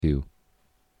2.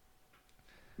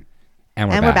 And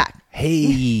we're back.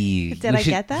 Hey. Did I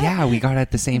get that? Yeah, we got it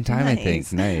at the same time, Nice. I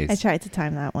think. Nice. I tried to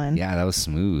time that one. Yeah, that was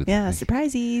smooth. Yeah,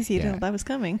 surprises. You know that was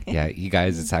coming. Yeah, you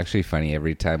guys, it's actually funny.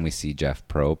 Every time we see Jeff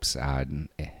Probst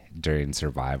during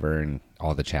Survivor and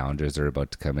all the challengers are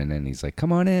about to come in and he's like,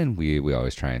 come on in. We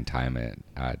always try and time it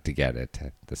to get it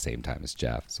at the same time as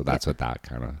Jeff. So that's what that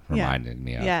kind of reminded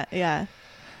me of. Yeah.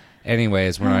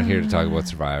 Anyways, we're not here to talk about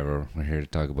Survivor. We're here to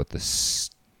talk about the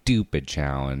stupid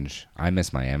challenge. I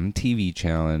miss my MTV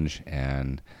challenge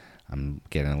and I'm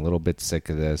getting a little bit sick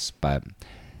of this, but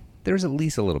there's at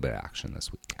least a little bit of action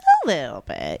this week. A little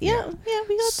bit. Yeah,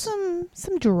 we got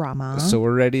some drama. So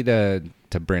we're ready to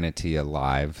bring it to you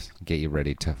live, get you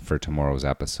ready for tomorrow's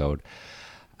episode.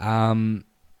 I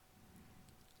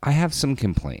have some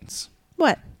complaints.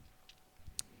 What?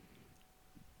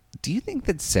 Do you think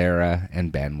that Sarah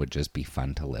and Ben would just be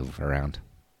fun to live around?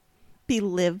 Be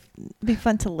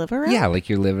fun to live around? Yeah, like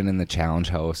you're living in the challenge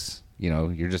house. You know,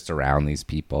 you're just around these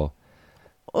people.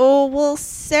 Oh, well,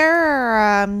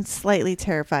 Sarah, I'm slightly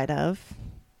terrified of.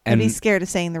 I'd be scared of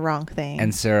saying the wrong thing.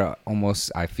 And Sarah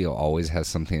almost, I feel, always has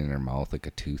something in her mouth, like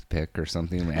a toothpick or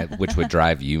something, which would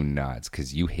drive you nuts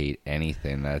because you hate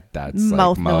anything that's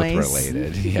mouth like mouth noise.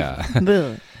 related.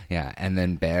 Yeah. Yeah. And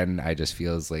then Ben, I just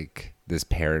feels like this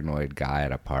paranoid guy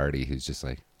at a party who's just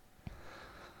like,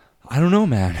 I don't know,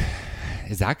 man.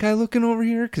 Is that guy looking over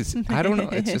here? Because I don't know.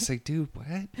 It's just like, dude,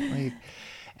 what? Like,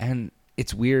 and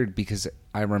it's weird because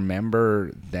I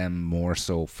remember them more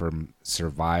so from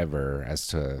Survivor as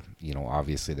to, you know,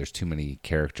 obviously there's too many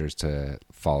characters to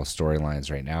follow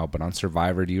storylines right now. But on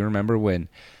Survivor, do you remember when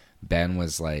Ben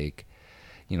was like,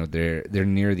 you know, they're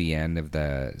near the end of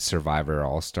the Survivor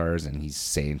All-Stars and he's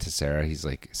saying to Sarah, he's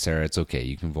like, Sarah, it's okay.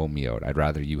 You can vote me out. I'd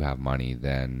rather you have money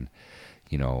than,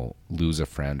 you know, lose a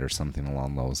friend or something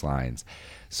along those lines.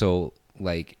 So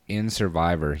like in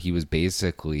Survivor, he was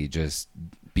basically just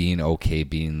being okay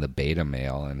being the beta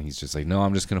male, and he's just like, no,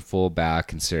 I'm just gonna fold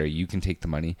back and Sarah, you can take the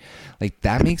money. Like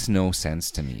that makes no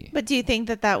sense to me. But do you think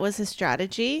that was his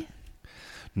strategy?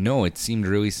 No, it seemed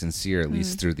really sincere, at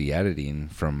least through the editing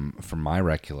from my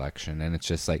recollection. And it's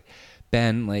just like,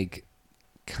 Ben, like,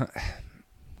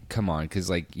 come on, because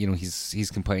like, you know, he's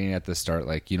complaining at the start,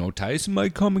 like, you know, Tyson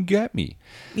might come and get me.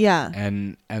 Yeah.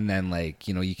 And then like,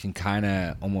 you know, you can kind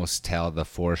of almost tell the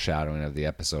foreshadowing of the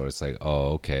episode. It's like, oh,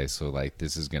 okay, so like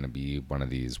this is gonna be one of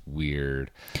these weird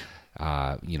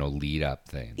you know, lead up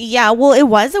things. Yeah, well, it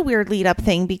was a weird lead up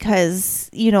thing because,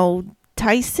 you know,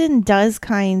 Tyson does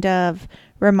kind of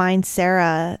remind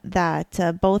Sarah that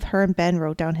both her and Ben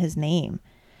wrote down his name.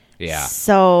 Yeah.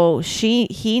 So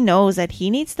he knows that he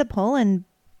needs to pull in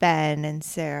Ben and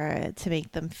Sarah to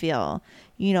make them feel,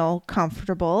 you know,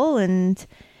 comfortable and,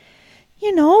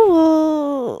 you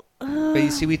know, But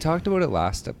you see, we talked about it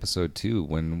last episode too,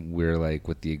 when we're like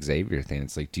with the Xavier thing.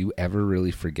 It's like, do you ever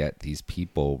really forget these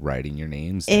people writing your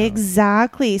names down?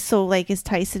 Exactly. So like, is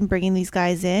Tyson bringing these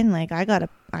guys in? Like, I gotta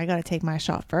take my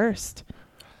shot first.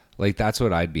 Like, that's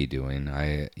what I'd be doing.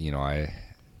 I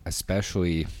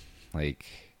especially like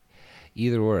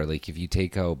either or, like if you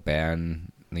take out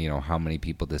Ben, you know, how many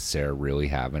people does Sarah really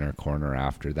have in her corner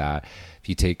after that? If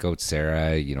you take out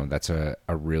Sarah, you know, that's a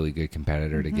really good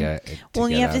competitor to get. Well,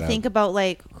 you have to think about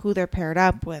like who they're paired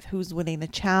up with, who's winning the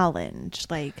challenge.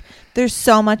 Like there's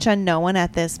so much unknown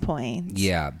at this point.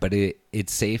 Yeah, but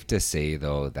it's safe to say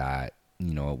though that,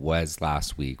 you know, it was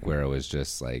last week where it was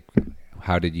just like,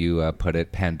 how did you put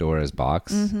it? Pandora's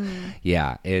box.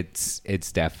 Yeah, it's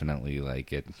definitely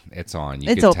like it's on. You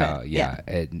it's could open. tell. Yeah,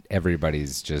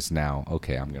 everybody's just now,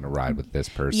 okay, I'm gonna ride with this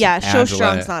person. Yeah, show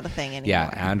strong's not a thing anymore. Yeah,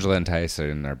 Angela and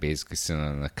Tyson are basically sitting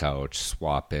on the couch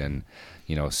swapping,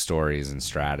 you know, stories and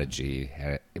strategy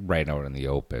right out in the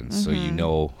open, so you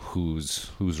know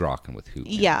who's rocking with who.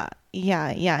 Yeah,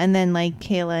 and then like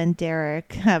Kayla and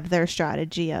Derek have their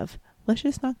strategy of, let's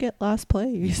just not get last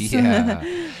place. Yeah.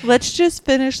 Let's just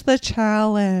finish the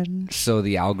challenge. So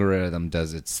the algorithm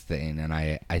does its thing, and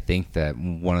I think that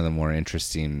one of the more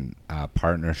interesting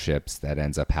partnerships that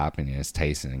ends up happening is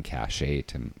Tyson and Cache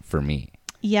for me.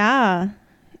 Yeah,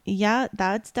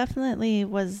 that's definitely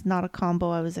was not a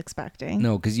combo I was expecting.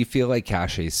 No, because you feel like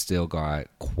Cache's still got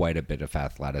quite a bit of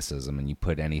athleticism, and you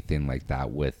put anything like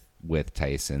that with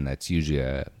Tyson, that's usually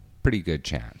a pretty good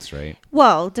chance, right?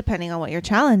 Well, depending on what your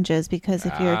challenge is, because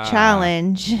if your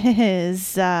challenge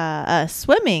is a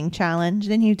swimming challenge,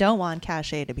 then you don't want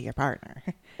Cache to be your partner.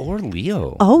 Or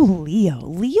Leo. Oh,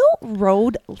 Leo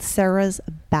rode Sarah's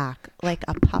back like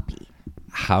a puppy.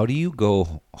 How do you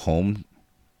go home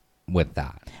with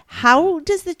that? How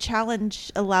does the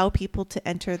challenge allow people to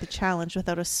enter the challenge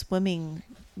without a swimming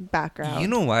background. You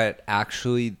know what?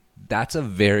 Actually, that's a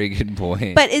very good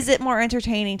point. But is it more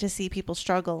entertaining to see people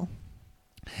struggle?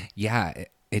 Yeah,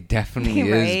 it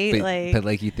definitely right? is. But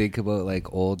like you think about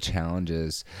like old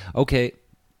challenges. Okay,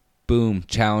 boom,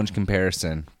 challenge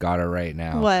comparison. Got it right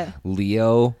now. What?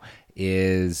 Leo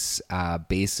is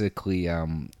basically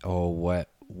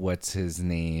what's his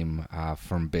name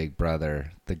from Big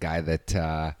Brother? The guy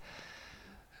that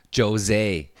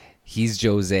Jose. He's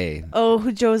Jose. Oh,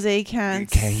 Jose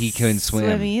can't. He couldn't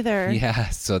swim either. Yeah,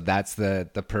 so that's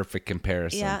the perfect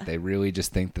comparison. Yeah. They really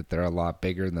just think that they're a lot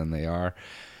bigger than they are.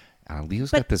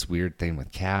 Leo's got this weird thing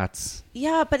with cats.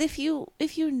 Yeah, but if you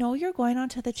know you're going on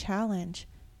to the challenge,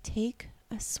 take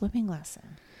a swimming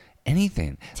lesson.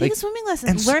 Anything. Take a swimming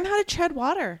lesson. Learn how to tread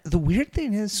water. The weird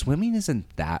thing is swimming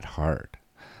isn't that hard.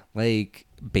 Like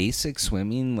basic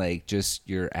swimming, like just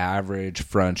your average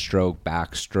front stroke,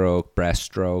 backstroke,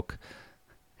 breaststroke.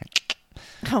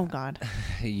 Oh God.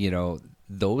 You know,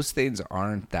 those things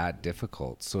aren't that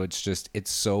difficult. So it's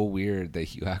so weird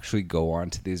that you actually go on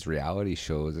to these reality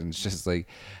shows and it's just like,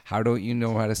 how don't you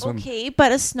know how to swim? Okay,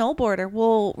 but a snowboarder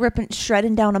will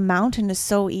shredding down a mountain is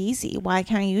so easy. Why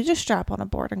can't you just strap on a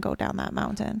board and go down that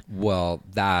mountain? Well,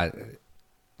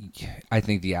 I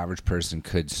think the average person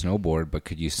could snowboard, but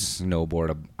could you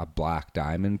snowboard a black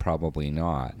diamond? Probably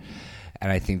not.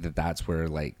 And I think that's where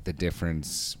like the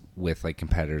difference with like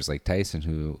competitors like Tyson,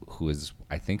 who is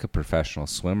I think a professional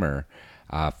swimmer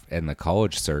in the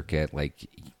college circuit, like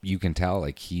you can tell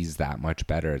like he's that much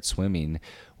better at swimming,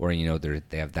 or you know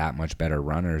they have that much better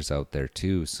runners out there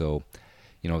too. So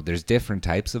you know there's different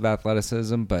types of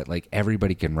athleticism, but like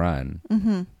everybody can run.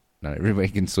 Mm-hmm. Not everybody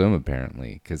can swim,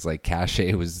 apparently, because like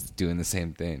Cachet was doing the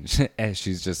same thing. And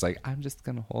she's just like, I'm just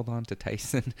going to hold on to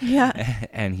Tyson. Yeah.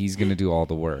 And he's going to do all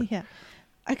the work. Yeah.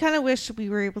 I kind of wish we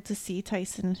were able to see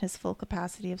Tyson in his full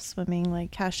capacity of swimming.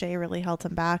 Like Cachet really held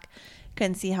him back.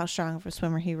 Couldn't see how strong of a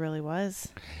swimmer he really was.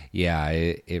 Yeah,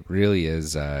 it really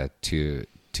is too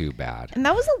bad. And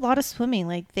that was a lot of swimming.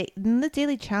 Like in the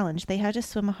daily challenge, they had to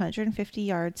swim 150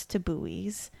 yards to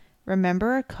buoys,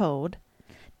 remember a code.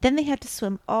 Then they had to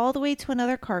swim all the way to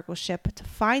another cargo ship to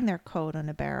find their code on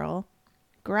a barrel,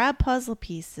 grab puzzle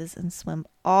pieces, and swim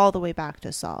all the way back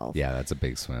to solve. Yeah, that's a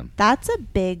big swim. That's a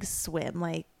big swim.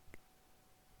 Like,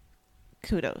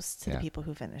 kudos to the people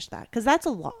who finished that. Because that's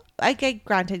a lot. Like,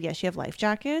 granted, yes, you have life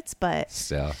jackets, but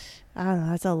still, I don't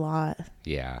know, that's a lot.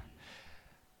 Yeah.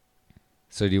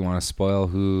 So do you want to spoil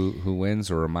who wins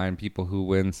or remind people who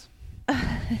wins?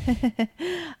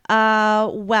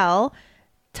 Well,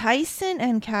 Tyson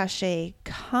and Cachet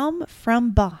come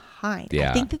from behind.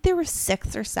 Yeah. I think that they were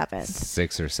 6th or 7th.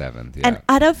 6th or 7th, yeah. And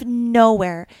out of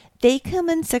nowhere, they come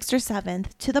in 6th or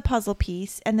 7th to the puzzle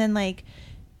piece. And then, like,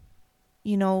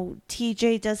 you know,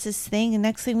 TJ does his thing. And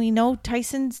next thing we know,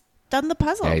 Tyson's done the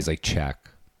puzzle. Yeah, he's like, check.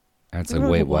 And it's like,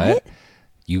 wait, what?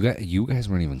 You guys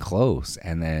weren't even close.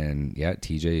 And then, yeah,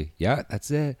 TJ, yeah, that's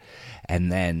it.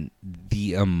 And then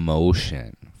the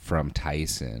emotion from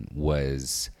Tyson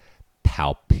was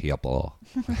palpable.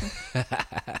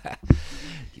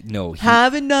 No,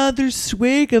 have another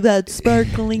swig of that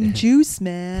sparkling juice,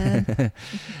 man.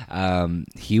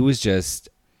 He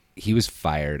was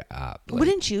fired up. Like,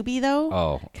 wouldn't you be though?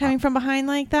 Oh, coming from behind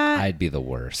like that, I'd be the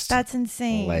worst. That's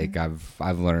insane. Like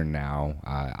I've learned now,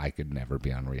 I could never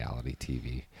be on reality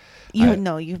TV. You have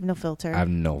no filter. I have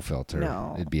no filter.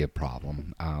 No. It'd be a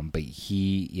problem. But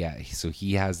so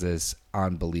he has this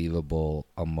unbelievable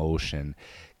emotion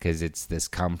because it's this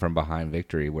come from behind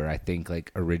victory where I think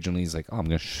like originally he's like, oh, I'm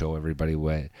going to show everybody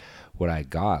what I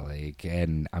got, like,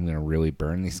 and I'm going to really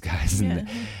burn these guys. Yeah.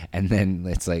 And then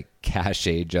it's like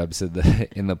Cachet jumps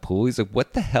in the pool. He's like,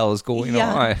 what the hell is going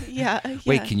on? Yeah.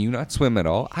 Wait, can you not swim at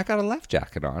all? I got a life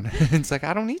jacket on. It's like,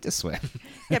 I don't need to swim.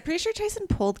 Yeah, pretty sure Tyson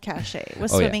pulled Cachet,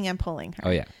 was swimming and pulling her. Oh,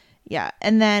 yeah. Yeah,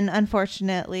 and then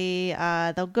unfortunately,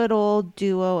 the good old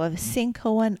duo of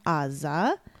Cinco and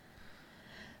Azza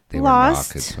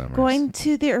lost going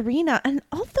to the arena. And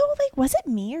although, like, was it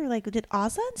me or like did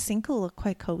Azza and Cinco look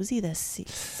quite cozy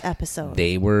this episode?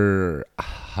 They were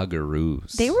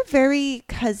huggaroos. They were very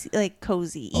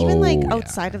cozy, even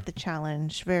outside of the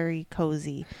challenge, very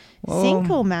cozy. Well,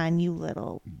 Cinco, man, you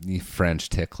little French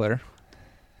tickler.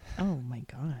 Oh my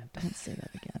God! Don't say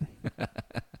that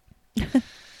again.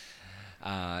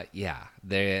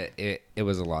 It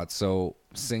was a lot. So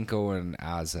Cinco and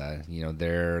Azza,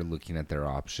 they're looking at their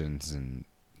options, and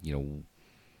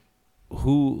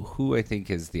who I think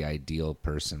is the ideal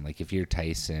person. Like if you're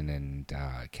Tyson and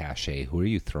Cachet, who are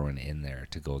you throwing in there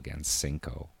to go against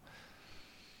Cinco?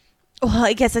 Well,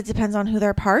 I guess it depends on who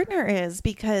their partner is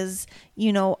because,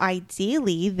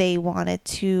 ideally they wanted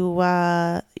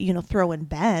to, throw in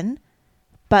Ben,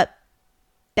 but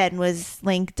Ben was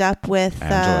linked up with,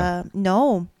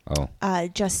 Angela.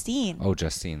 Justine. Oh,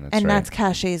 Justine, that's and right. that's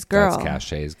Cachet's girl. That's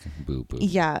Cachet's boo-boo.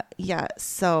 Yeah.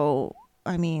 So,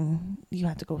 I mean, you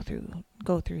have to go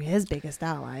through his biggest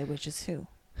ally, which is who?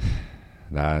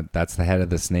 That's the head of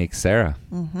the snake, Sarah.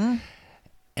 Mm-hmm.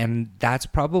 And that's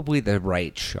probably the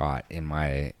right shot in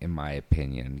my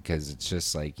opinion, because it's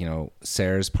just like,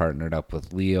 Sarah's partnered up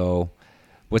with Leo.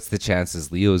 What's the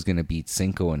chances Leo's going to beat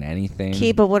Cinco in anything?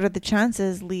 Okay, but what are the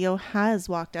chances? Leo has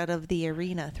walked out of the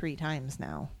arena 3 times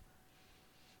now.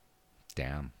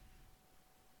 Damn.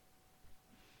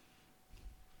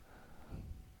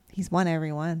 He's won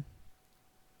every one.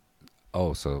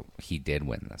 Oh, so he did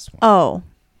win this one. Oh,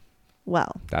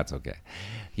 well. That's okay.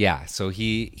 Yeah, so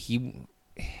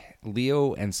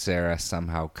Leo and Sarah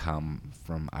somehow come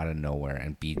from out of nowhere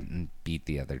and beat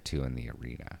the other 2 in the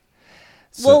arena.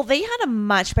 So, well, they had a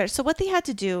much better. So what they had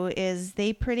to do is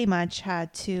they pretty much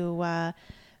had to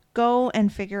go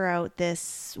and figure out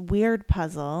this weird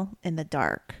puzzle in the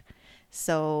dark.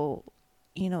 So,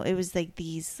 it was like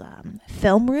these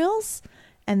film reels,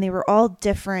 and they were all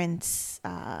different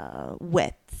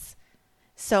widths.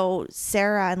 So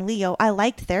Sarah and Leo, I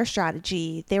liked their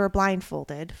strategy. They were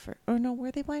blindfolded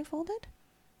were they blindfolded?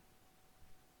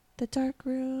 The dark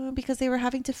room, because they were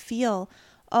having to feel.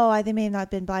 They may have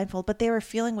not been blindfolded, but they were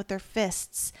feeling with their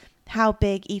fists how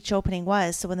big each opening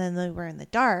was. So when then they were in the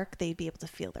dark, they'd be able to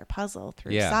feel their puzzle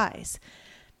through size.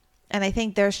 And I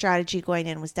think their strategy going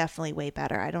in was definitely way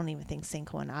better. I don't even think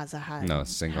Cinco and Aza had no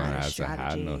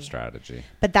strategy.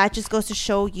 But that just goes to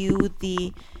show you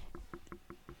the,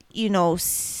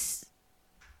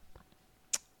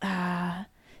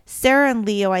 Sarah and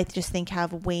Leo, I just think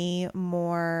have way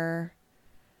more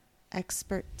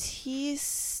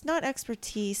experience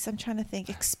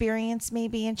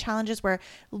maybe in challenges where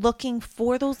looking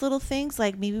for those little things,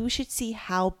 like maybe we should see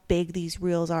how big these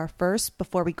reels are first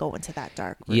before we go into that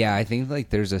dark room. Yeah, I think like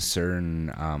there's a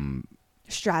certain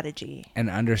strategy and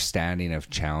understanding of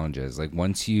challenges. Like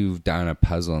once you've done a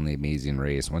puzzle in The Amazing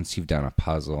Race, once you've done a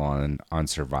puzzle on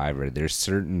Survivor, there's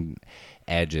certain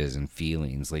edges and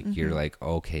feelings like you're like,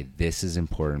 okay, this is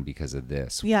important because of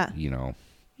this.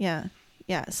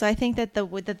 Yeah, so I think that the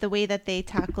way that they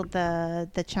tackled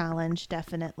the challenge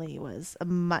definitely was a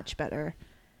much better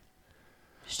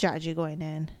strategy going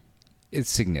in. It's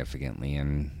significantly,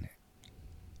 and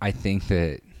I think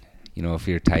that, if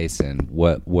you're Tyson,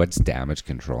 what's damage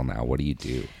control now? What do you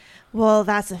do? Well,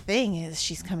 that's the thing, is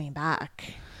she's coming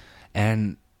back.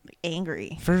 And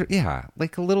angry.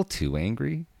 Like a little too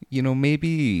angry.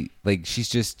 Maybe like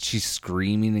she's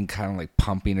screaming and kind of like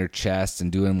pumping her chest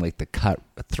and doing like the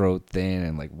cutthroat thing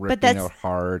and like ripping her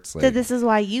hearts. Like, this is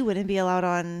why you wouldn't be allowed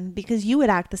on, because you would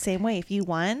act the same way if you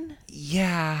won.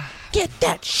 Yeah. Get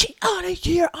that shit out of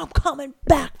here. I'm coming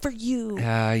back for you.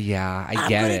 I get it. I'm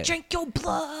going to drink your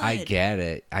blood. I get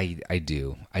it. I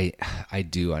do. I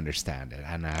do understand it.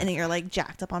 And then you're like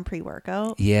jacked up on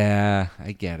pre-workout. Yeah,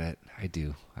 I get it. I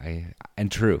do.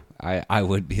 I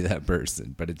would be that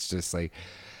person, but it's just like,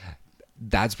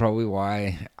 that's probably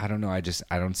why, I don't know. I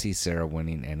don't see Sarah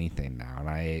winning anything now. And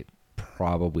I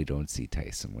probably don't see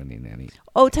Tyson winning any.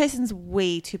 Oh, Tyson's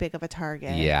way too big of a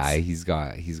target. Yeah, he's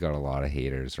got a lot of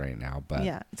haters right now, but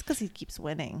yeah, it's because he keeps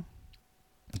winning.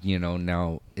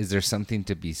 Now, is there something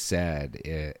to be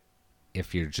said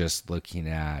if you're just looking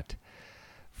at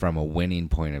from a winning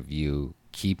point of view,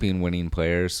 keeping winning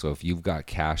players? So if you've got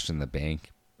cash in the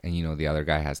bank and the other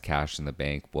guy has cash in the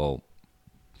bank, well,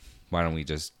 why don't we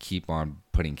just keep on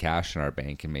putting cash in our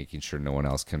bank and making sure no one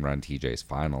else can run TJ's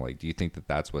final? Like, do you think that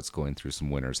that's what's going through some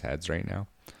winners' heads right now?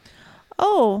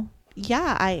 Oh,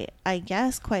 yeah, I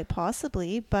guess quite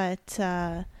possibly, but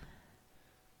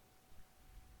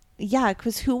yeah,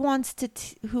 because who wants to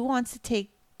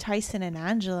take Tyson and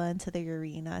Angela into the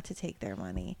arena to take their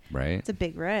money? Right, it's a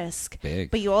big risk.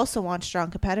 Big, but you also want strong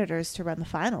competitors to run the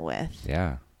final with.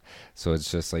 Yeah. So it's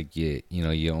just like you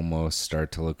almost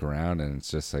start to look around and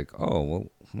it's just like, oh, well,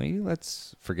 maybe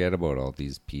let's forget about all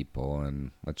these people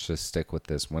and let's just stick with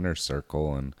this winner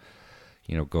circle and,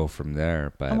 go from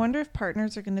there. But I wonder if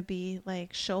partners are going to be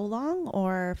like show long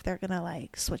or if they're going to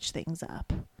like switch things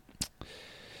up.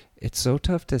 It's so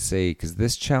tough to say because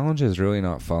this challenge is really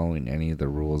not following any of the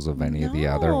rules of any of the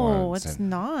other ones. No, it's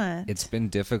not. It's been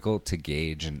difficult to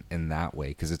gauge in that way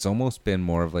because it's almost been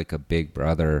more of like a Big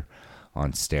Brother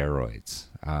on steroids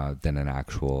than an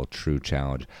actual true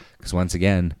challenge. Because once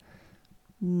again,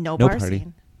 no party.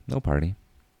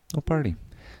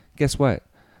 Guess what?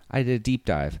 I did a deep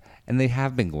dive, and they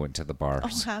have been going to the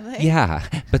bars. Oh, have they? Yeah,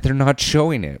 but they're not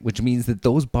showing it, which means that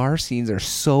those bar scenes are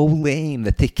so lame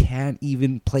that they can't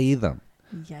even play them.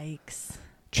 Yikes.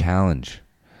 Challenge.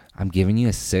 I'm giving you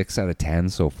a 6 out of 10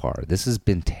 so far. This has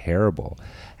been terrible.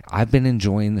 I've been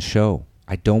enjoying the show.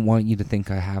 I don't want you to think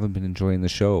I haven't been enjoying the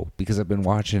show because I've been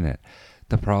watching it.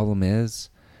 The problem is,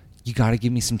 you got to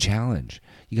give me some challenge.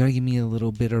 You got to give me a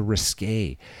little bit of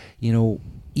risque. You know,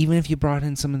 even if you brought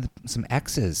in some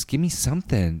exes, give me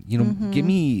something. You know, give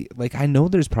me, like, I know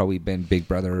there's probably been Big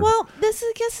Brother. Well,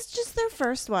 I guess it's just their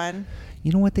first one.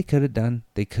 You know what they could have done?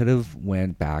 They could have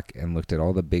went back and looked at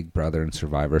all the Big Brother and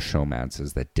Survivor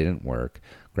showmances that didn't work,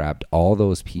 grabbed all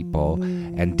those people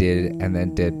and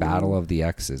then did Battle of the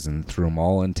Exes and threw them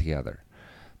all in together.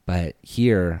 But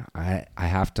here, I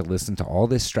have to listen to all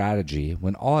this strategy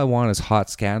when all I want is hot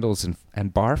scandals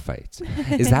and bar fights.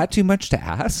 Is that too much to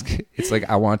ask? It's like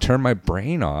I want to turn my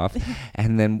brain off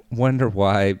and then wonder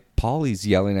why Polly's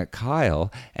yelling at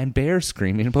Kyle and Bear's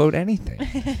screaming about anything.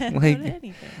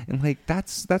 Like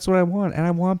that's what I want. And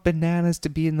I want Bananas to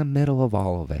be in the middle of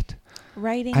all of it.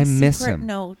 Writing I miss secret him.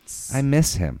 notes. I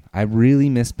miss him. I really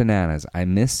miss Bananas. I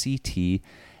miss CT.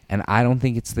 And I don't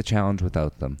think it's the challenge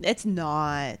without them. It's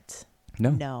not.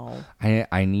 No.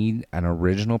 I need an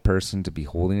original person to be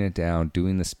holding it down,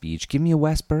 doing the speech. Give me a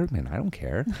Wes Bergman. I don't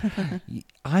care.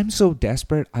 I'm so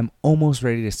desperate. I'm almost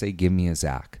ready to say, give me a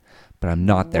Zach. But I'm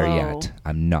not there yet.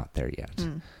 I'm not there yet.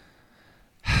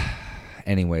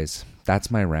 Anyways,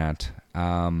 that's my rant.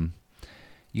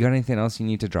 You got anything else you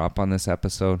need to drop on this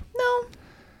episode? No.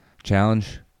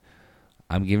 Challenge?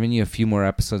 I'm giving you a few more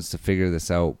episodes to figure this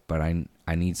out, but I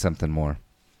need something more.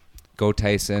 Go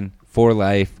Tyson. For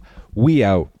life. We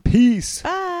out. Peace.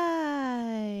 Bye.